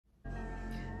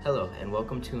Hello and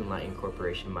welcome to Enlighten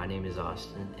Corporation. My name is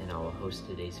Austin and I will host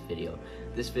today's video.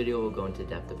 This video will go into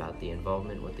depth about the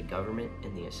involvement with the government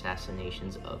and the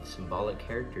assassinations of symbolic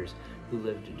characters who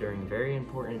lived during very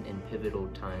important and pivotal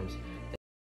times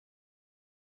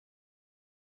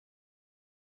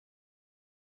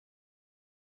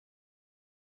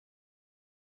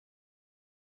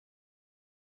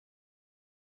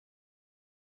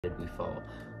we fall.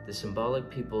 The symbolic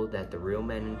people that the real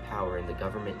men in power and the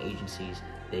government agencies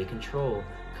they control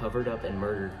covered up and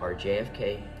murdered are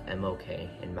JFK, MLK,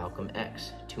 and Malcolm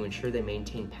X to ensure they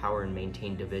maintain power and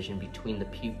maintain division between the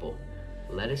people.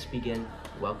 Let us begin.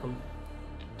 Welcome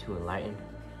to Enlighten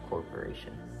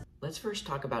Corporation. Let's first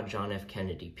talk about John F.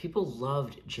 Kennedy. People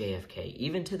loved JFK.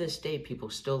 Even to this day, people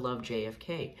still love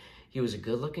JFK. He was a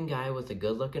good-looking guy with a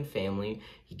good-looking family.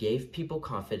 He gave people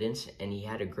confidence, and he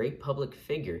had a great public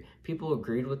figure. People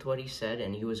agreed with what he said,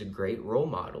 and he was a great role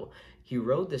model. He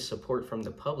rode this support from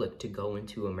the public to go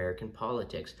into American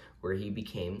politics, where he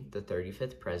became the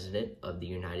 35th president of the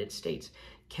United States.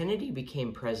 Kennedy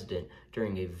became president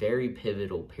during a very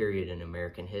pivotal period in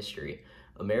American history.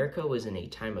 America was in a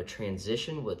time of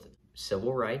transition with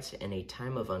civil rights and a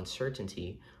time of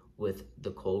uncertainty with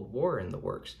the Cold War in the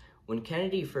works. When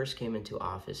Kennedy first came into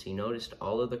office, he noticed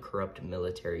all of the corrupt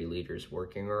military leaders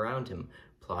working around him,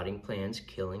 plotting plans,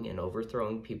 killing and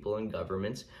overthrowing people and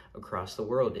governments across the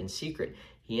world in secret.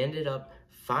 He ended up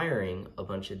firing a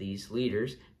bunch of these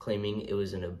leaders, claiming it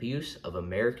was an abuse of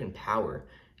American power.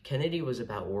 Kennedy was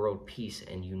about world peace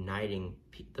and uniting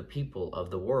the people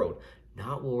of the world.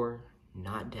 Not war,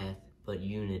 not death, but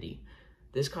unity.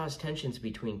 This caused tensions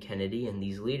between Kennedy and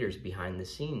these leaders behind the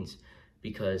scenes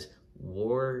because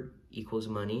war equals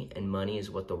money and money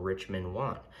is what the rich men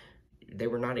want. They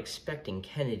were not expecting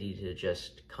Kennedy to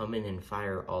just come in and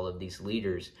fire all of these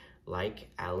leaders like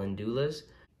Allen Dulles,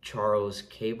 Charles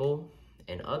Cable,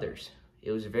 and others.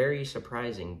 It was very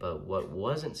surprising, but what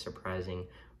wasn't surprising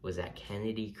was that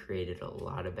Kennedy created a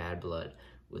lot of bad blood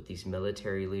with these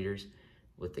military leaders,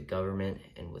 with the government,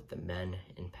 and with the men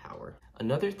in power.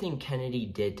 Another thing Kennedy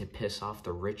did to piss off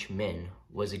the rich men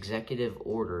was Executive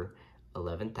Order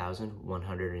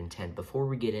 11,110. Before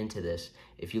we get into this,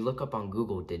 if you look up on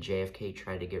Google, did JFK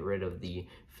try to get rid of the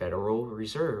Federal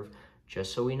Reserve?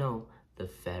 Just so we know, the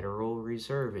Federal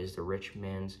Reserve is the rich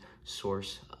man's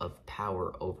source of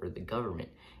power over the government.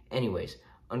 Anyways,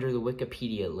 under the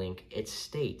Wikipedia link, it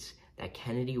states that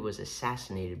Kennedy was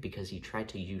assassinated because he tried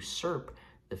to usurp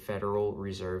the Federal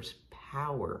Reserve's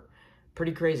power.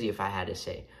 Pretty crazy if I had to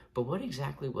say. But what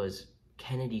exactly was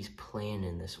Kennedy's plan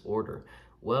in this order?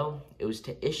 Well, it was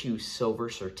to issue silver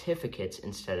certificates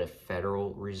instead of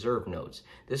Federal Reserve notes.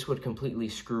 This would completely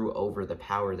screw over the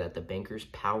power that the bankers,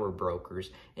 power brokers,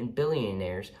 and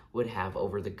billionaires would have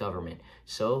over the government.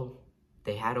 So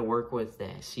they had to work with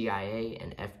the CIA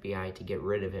and FBI to get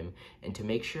rid of him and to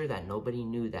make sure that nobody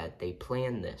knew that they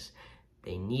planned this.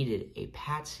 They needed a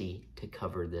patsy to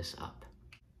cover this up.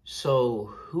 So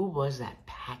who was that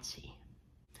patsy?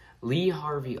 Lee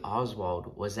Harvey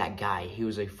Oswald was that guy. He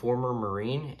was a former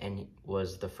Marine and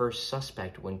was the first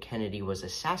suspect when Kennedy was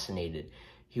assassinated.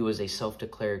 He was a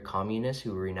self-declared communist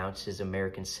who renounced his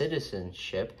American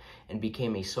citizenship and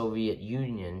became a Soviet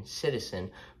Union citizen.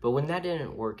 But when that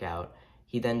didn't work out,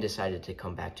 he then decided to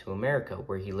come back to America,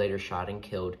 where he later shot and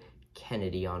killed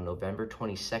Kennedy on November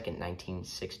 22nd,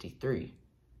 1963,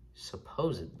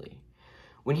 supposedly.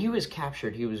 When he was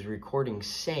captured, he was recording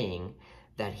saying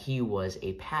that he was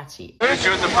a patsy. You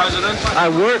shoot the president? I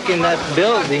work in that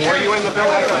building. Were you in the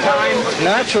building at the time?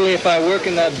 Naturally, if I work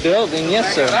in that building,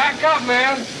 yes, sir. Back up,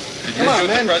 man! Did you shoot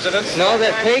the president? No,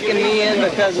 they're taking me in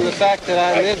because of the fact that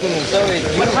I lived in the Soviet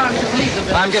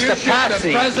Union. I'm just a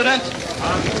patsy.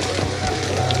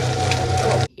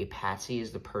 A patsy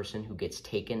is the person who gets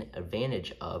taken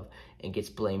advantage of and gets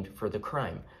blamed for the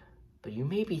crime. But you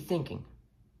may be thinking,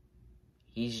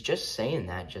 he's just saying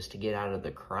that just to get out of the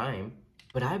crime.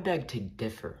 But I beg to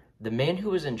differ. The man who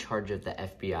was in charge of the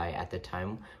FBI at the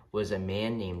time was a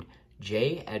man named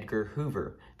J. Edgar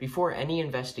Hoover. Before any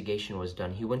investigation was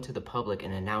done, he went to the public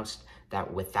and announced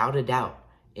that without a doubt,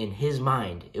 in his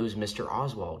mind, it was Mr.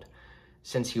 Oswald.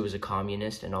 Since he was a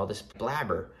communist and all this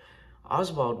blabber,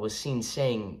 Oswald was seen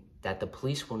saying that the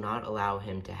police will not allow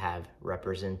him to have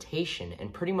representation,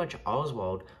 and pretty much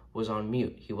Oswald was on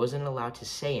mute. He wasn't allowed to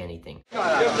say anything.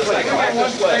 I'd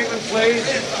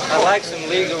like some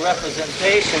legal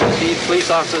representation. These police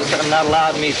officers have not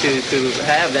allowed me to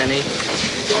have any.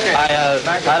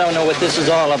 I don't know what this is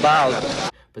all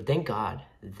about. But thank God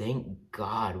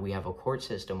we have a court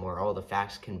system where all the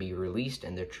facts can be released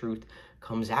and the truth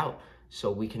comes out,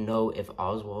 so we can know if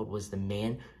Oswald was the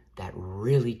man that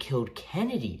really killed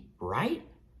Kennedy, right?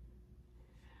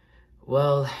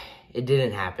 Well, it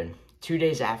didn't happen. 2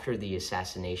 days after the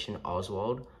assassination,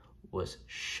 Oswald was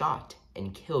shot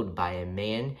and killed by a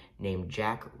man named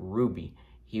Jack Ruby.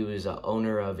 He was a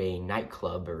owner of a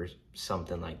nightclub or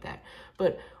something like that.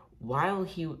 But while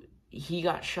he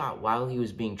got shot while he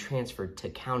was being transferred to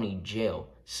county jail,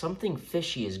 something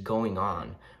fishy is going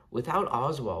on. Without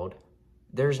Oswald,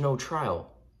 there's no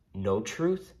trial, no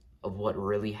truth of what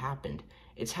really happened.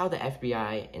 It's how the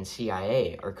FBI and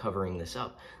CIA are covering this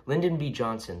up. Lyndon B.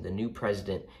 Johnson, the new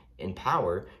president in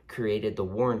power, created the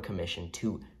Warren Commission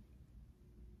to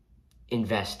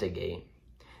investigate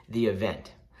the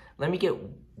event. Let me get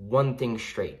one thing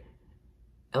straight.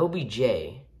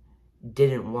 LBJ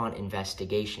didn't want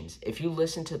investigations. If you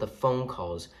listen to the phone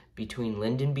calls between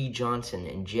Lyndon B. Johnson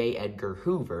and J. Edgar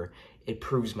Hoover, it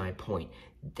proves my point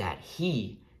that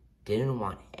he didn't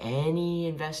want any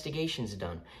investigations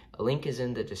done. A link is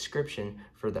in the description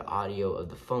for the audio of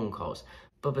the phone calls.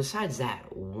 But besides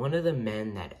that, one of the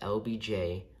men that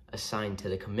LBJ assigned to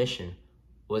the commission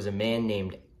was a man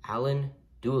named Allen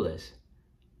Dulles.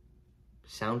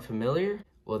 Sound familiar?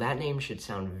 Well, that name should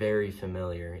sound very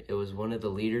familiar. It was one of the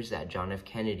leaders that John F.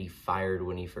 Kennedy fired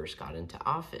when he first got into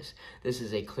office. This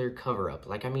is a clear cover-up.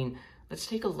 Let's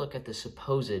take a look at the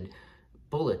supposed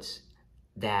bullets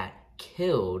that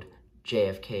killed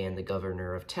JFK and the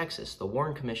governor of Texas. The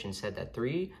Warren Commission said that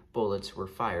 3 bullets were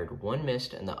fired, 1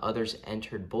 missed, and the others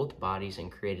entered both bodies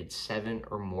and created 7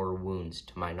 or more wounds,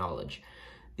 to my knowledge.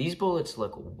 These bullets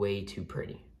look way too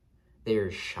pretty. They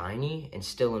are shiny and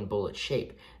still in bullet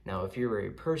shape. Now, if you're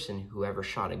a person who ever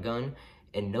shot a gun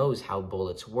and knows how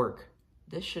bullets work,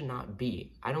 this should not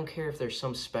be. I don't care if there's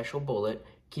some special bullet.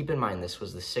 Keep in mind, this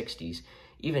was the 60s.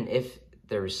 Even if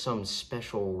there's some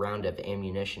special round of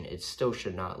ammunition, it still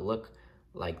should not look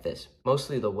like this.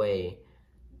 Mostly the way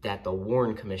that the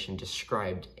Warren Commission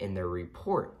described in their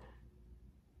report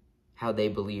how they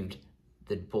believed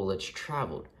the bullets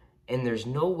traveled. And there's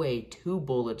no way 2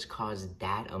 bullets caused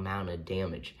that amount of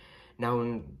damage. Now,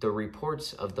 in the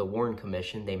reports of the Warren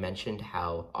Commission, they mentioned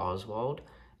how Oswald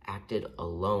acted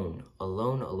alone. A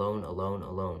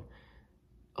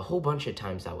whole bunch of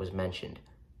times that was mentioned,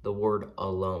 the word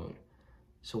alone.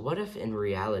 So what if in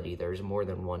reality there's more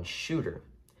than one shooter?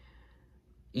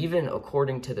 Even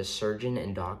according to the surgeon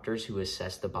and doctors who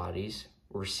assessed the bodies,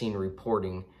 were seen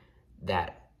reporting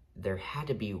that there had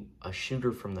to be a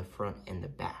shooter from the front and the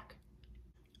back.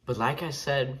 But like I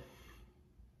said,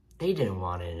 they didn't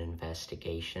want an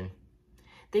investigation.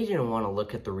 They didn't want to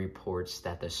look at the reports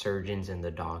that the surgeons and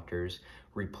the doctors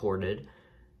reported.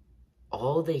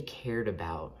 All they cared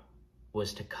about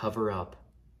was to cover up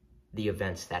the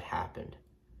events that happened.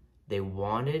 They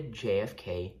wanted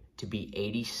JFK to be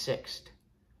 86th.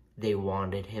 They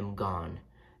wanted him gone.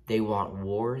 They want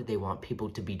war, they want people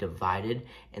to be divided,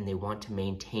 and they want to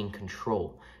maintain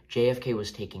control. JFK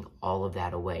was taking all of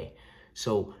that away.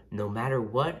 So no matter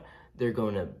what, they're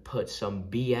going to put some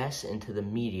BS into the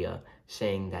media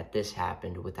saying that this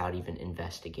happened without even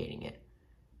investigating it.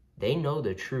 They know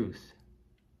the truth.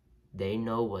 They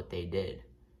know what they did,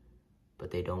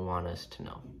 but they don't want us to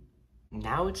know.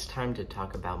 Now it's time to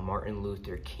talk about Martin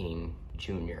Luther King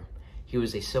Jr. He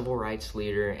was a civil rights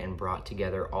leader and brought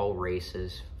together all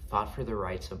races, fought for the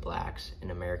rights of blacks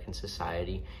in American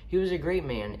society. He was a great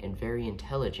man and very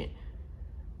intelligent,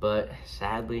 but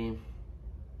sadly,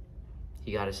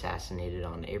 he got assassinated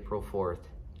on April 4th,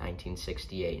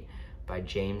 1968 by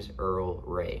James Earl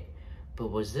Ray.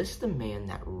 But was this the man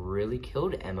that really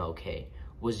killed MLK?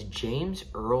 Was James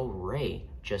Earl Ray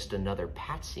just another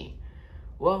patsy?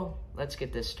 Well, let's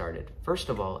get this started. First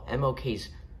of all, MLK's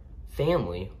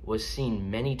family was seen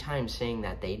many times saying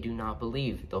that they do not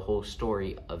believe the whole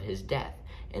story of his death.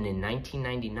 And in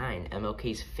 1999,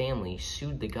 MLK's family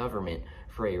sued the government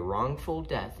for a wrongful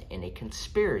death and a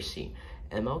conspiracy.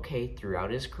 MLK, throughout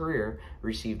his career,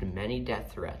 received many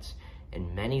death threats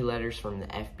and many letters from the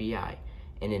FBI.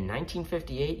 And in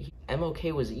 1958,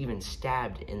 MLK was even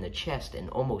stabbed in the chest and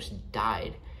almost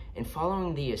died. And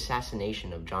following the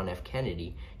assassination of John F.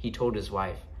 Kennedy, he told his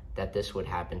wife that this would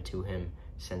happen to him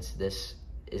since this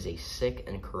is a sick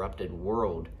and corrupted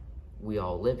world we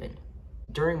all live in.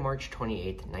 During March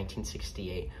 28,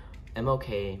 1968,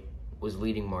 MLK was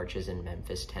leading marches in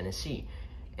Memphis, Tennessee,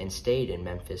 and stayed in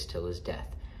Memphis till his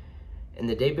death. And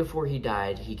the day before he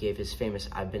died, he gave his famous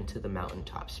 "I've been to the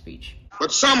mountaintop" speech.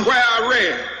 But somewhere I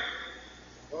read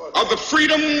of the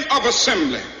freedom of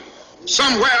assembly.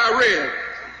 Somewhere I read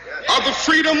of the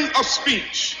freedom of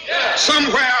speech.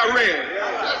 Somewhere I read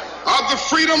of the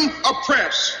freedom of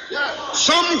press.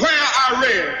 Somewhere I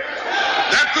read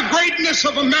that the greatness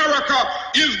of America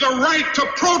is the right to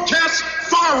protest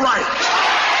far right.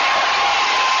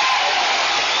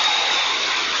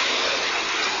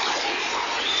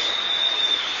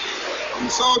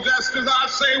 And so just as I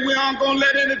say we aren't going to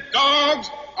let any dogs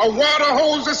or water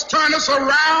hoses turn us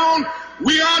around,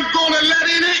 we aren't going to let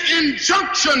any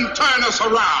injunction turn us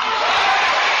around.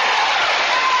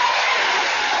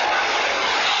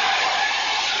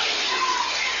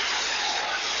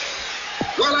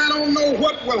 Well, I don't know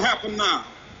what will happen now.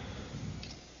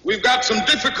 We've got some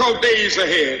difficult days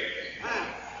ahead.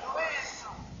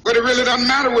 But it really doesn't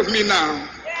matter with me now,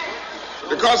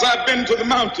 because I've been to the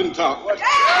mountaintop.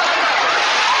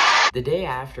 The day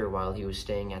after, while he was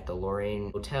staying at the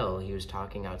Lorraine Hotel, he was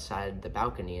talking outside the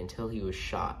balcony until he was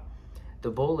shot.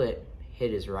 The bullet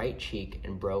hit his right cheek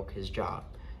and broke his jaw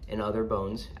and other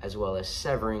bones, as well as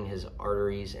severing his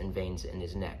arteries and veins in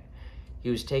his neck. He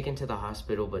was taken to the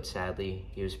hospital, but sadly,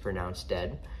 he was pronounced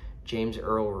dead. James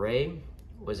Earl Ray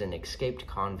was an escaped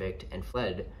convict and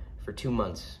fled for 2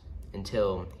 months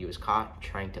until he was caught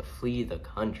trying to flee the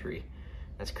country.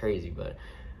 That's crazy, but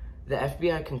the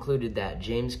FBI concluded that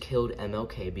James killed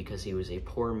MLK because he was a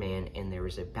poor man and there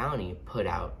was a bounty put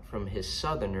out from his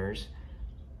Southerners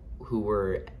who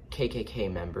were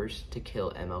KKK members to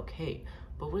kill MLK.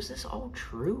 But was this all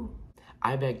true?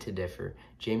 I beg to differ.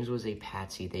 James was a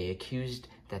patsy. They accused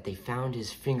that they found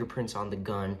his fingerprints on the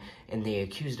gun, and they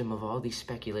accused him of all these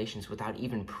speculations without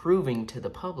even proving to the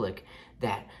public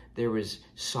that there was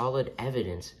solid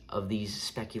evidence of these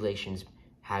speculations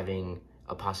having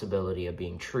a possibility of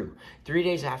being true. 3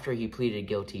 days after he pleaded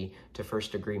guilty to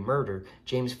first-degree murder,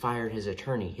 James fired his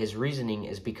attorney. His reasoning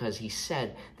is because he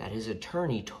said that his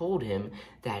attorney told him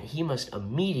that he must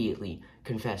immediately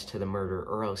confess to the murder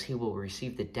or else he will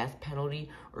receive the death penalty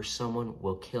or someone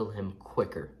will kill him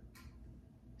quicker.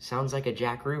 Sounds like a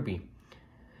Jack Ruby.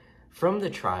 From the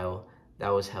trial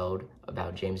that was held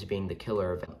about James being the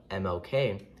killer of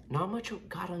MLK, not much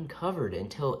got uncovered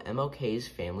until MLK's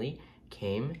family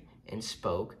came and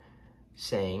spoke,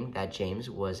 saying that James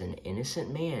was an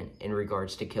innocent man in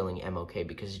regards to killing MLK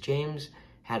because James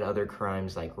had other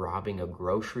crimes like robbing a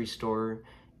grocery store,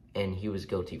 and he was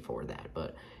guilty for that.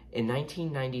 But in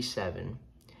 1997,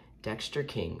 Dexter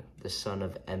King, the son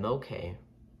of MLK,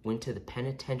 went to the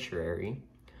penitentiary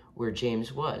where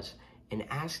James was and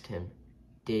asked him,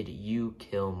 "Did you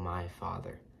kill my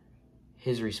father?"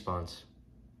 His response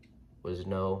was,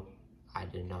 "No, I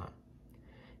did not."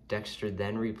 Dexter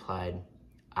then replied,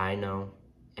 "I know,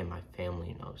 and my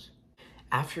family knows."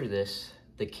 After this,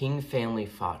 the King family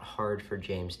fought hard for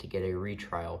James to get a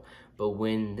retrial, but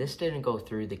when this didn't go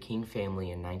through, the King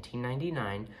family in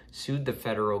 1999 sued the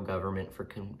federal government for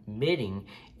committing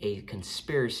a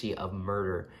conspiracy of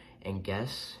murder. And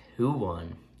guess who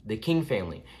won? The King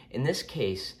family. In this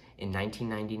case, in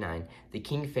 1999, the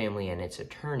King family and its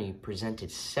attorney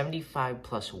presented 75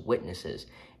 plus witnesses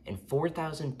and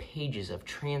 4,000 pages of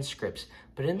transcripts.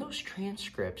 But in those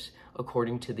transcripts,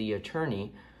 according to the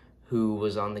attorney who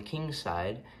was on the King's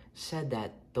side, said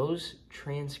that those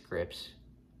transcripts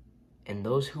and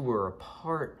those who were a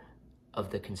part of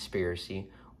the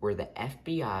conspiracy were the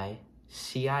FBI,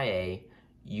 CIA,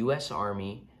 U.S.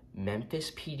 Army, Memphis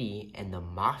PD, and the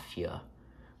Mafia.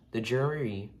 The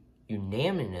jury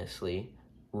unanimously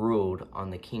ruled on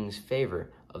the King's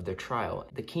favor of the trial.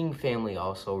 The King family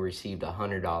also received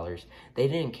 $100. They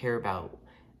didn't care about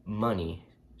money,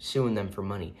 suing them for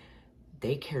money.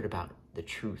 They cared about the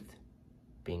truth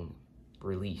being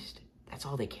released. That's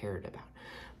all they cared about.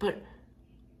 But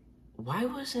why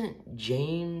wasn't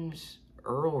James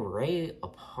Earl Ray a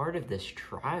part of this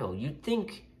trial? You'd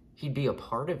think he'd be a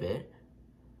part of it.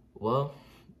 Well,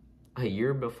 a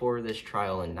year before this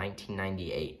trial in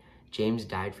 1998, James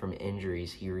died from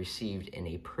injuries he received in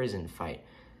a prison fight.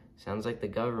 Sounds like the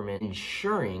government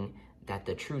ensuring that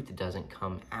the truth doesn't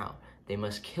come out. They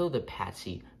must kill the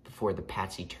patsy before the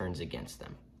patsy turns against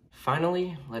them.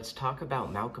 Finally, let's talk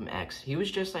about Malcolm X. He was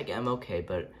just like MLK,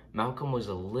 but Malcolm was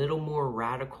a little more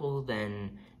radical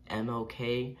than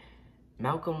MLK.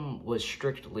 Malcolm was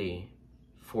strictly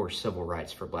for civil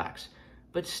rights for blacks,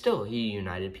 but still he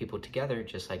united people together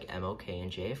just like MLK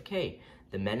and JFK.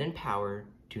 The men in power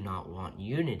do not want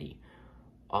unity.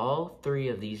 All three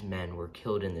of these men were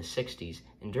killed in the 60s,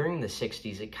 and during the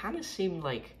 60s, it kind of seemed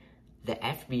like the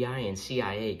FBI and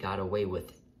CIA got away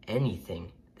with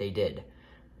anything they did.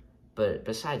 But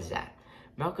besides that,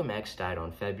 Malcolm X died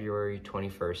on February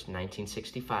 21st,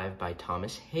 1965 by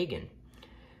Thomas Hagen.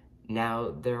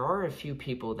 Now, there are a few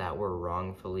people that were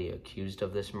wrongfully accused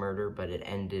of this murder, but it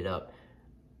ended up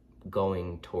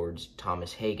going towards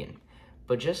Thomas Hagen.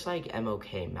 But just like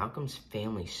MLK, Malcolm's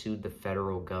family sued the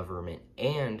federal government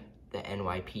and the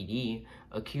NYPD,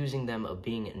 accusing them of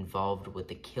being involved with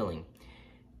the killing.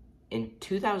 In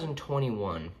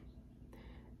 2021,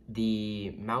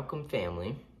 the Malcolm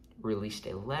family released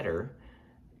a letter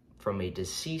from a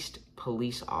deceased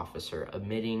police officer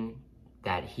admitting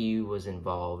that he was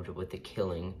involved with the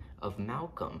killing of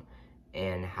Malcolm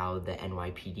and how the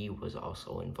NYPD was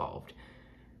also involved.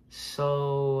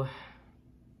 So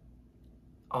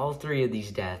all three of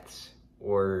these deaths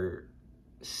were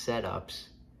setups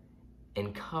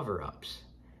and cover-ups.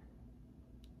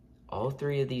 All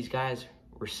three of these guys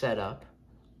were set up.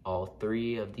 All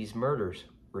three of these murders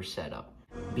were set up.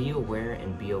 Be aware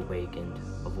and be awakened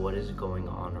of what is going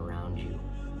on around you.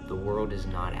 The world is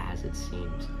not as it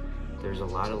seems. There's a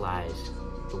lot of lies.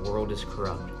 The world is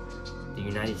corrupt. The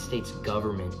United States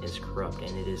government is corrupt,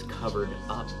 and it is covered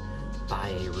up by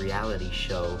a reality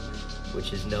show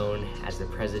which is known as the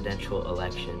presidential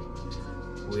election.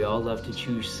 We all love to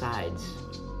choose sides.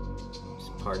 It's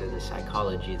part of the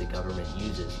psychology the government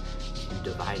uses to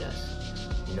divide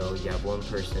us. You know, you have one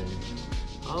person,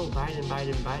 oh, Biden,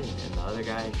 Biden, Biden, and the other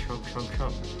guy, Trump, Trump,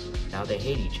 Trump. Now they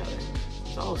hate each other.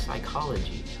 It's all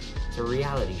psychology. It's a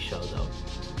reality show, though.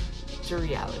 It's a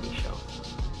reality show.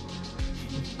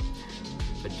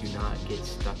 But do not get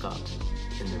stuck up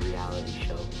in the reality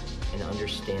show and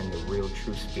understand the real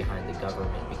truths behind the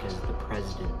government, because the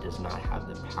president does not have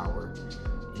the power.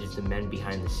 It is the men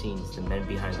behind the scenes, the men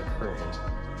behind the curtain,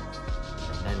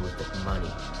 the men with the money,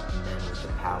 the men with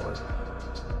the power.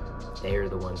 They are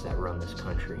the ones that run this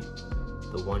country.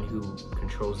 The one who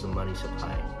controls the money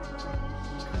supply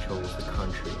controls the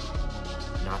country.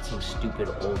 Not some stupid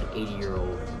old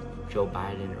 80-year-old Joe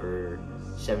Biden or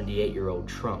 78-year-old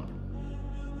Trump.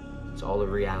 It's all a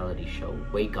reality show.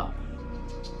 Wake up.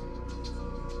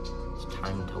 It's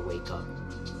time to wake up.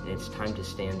 And it's time to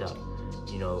stand up.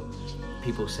 You know,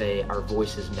 people say our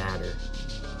voices matter.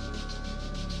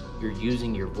 You're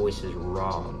using your voices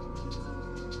wrong.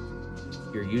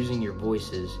 You're using your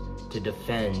voices to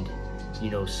defend, you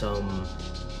know, some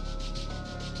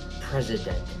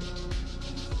president,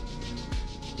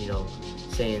 you know,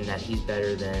 saying that he's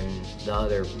better than the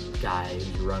other guy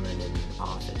who's running in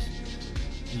office.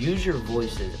 Use your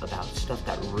voices about stuff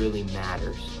that really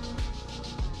matters.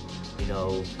 You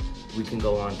know, we can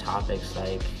go on topics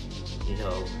like, you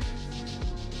know,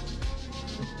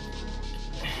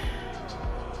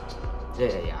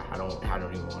 I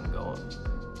don't even want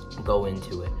to go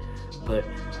into it, but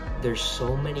there's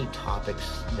so many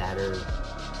topics that are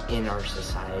in our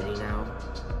society now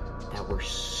that we're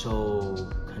so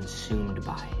consumed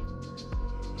by.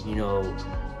 You know,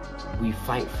 we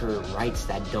fight for rights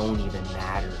that don't even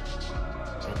matter.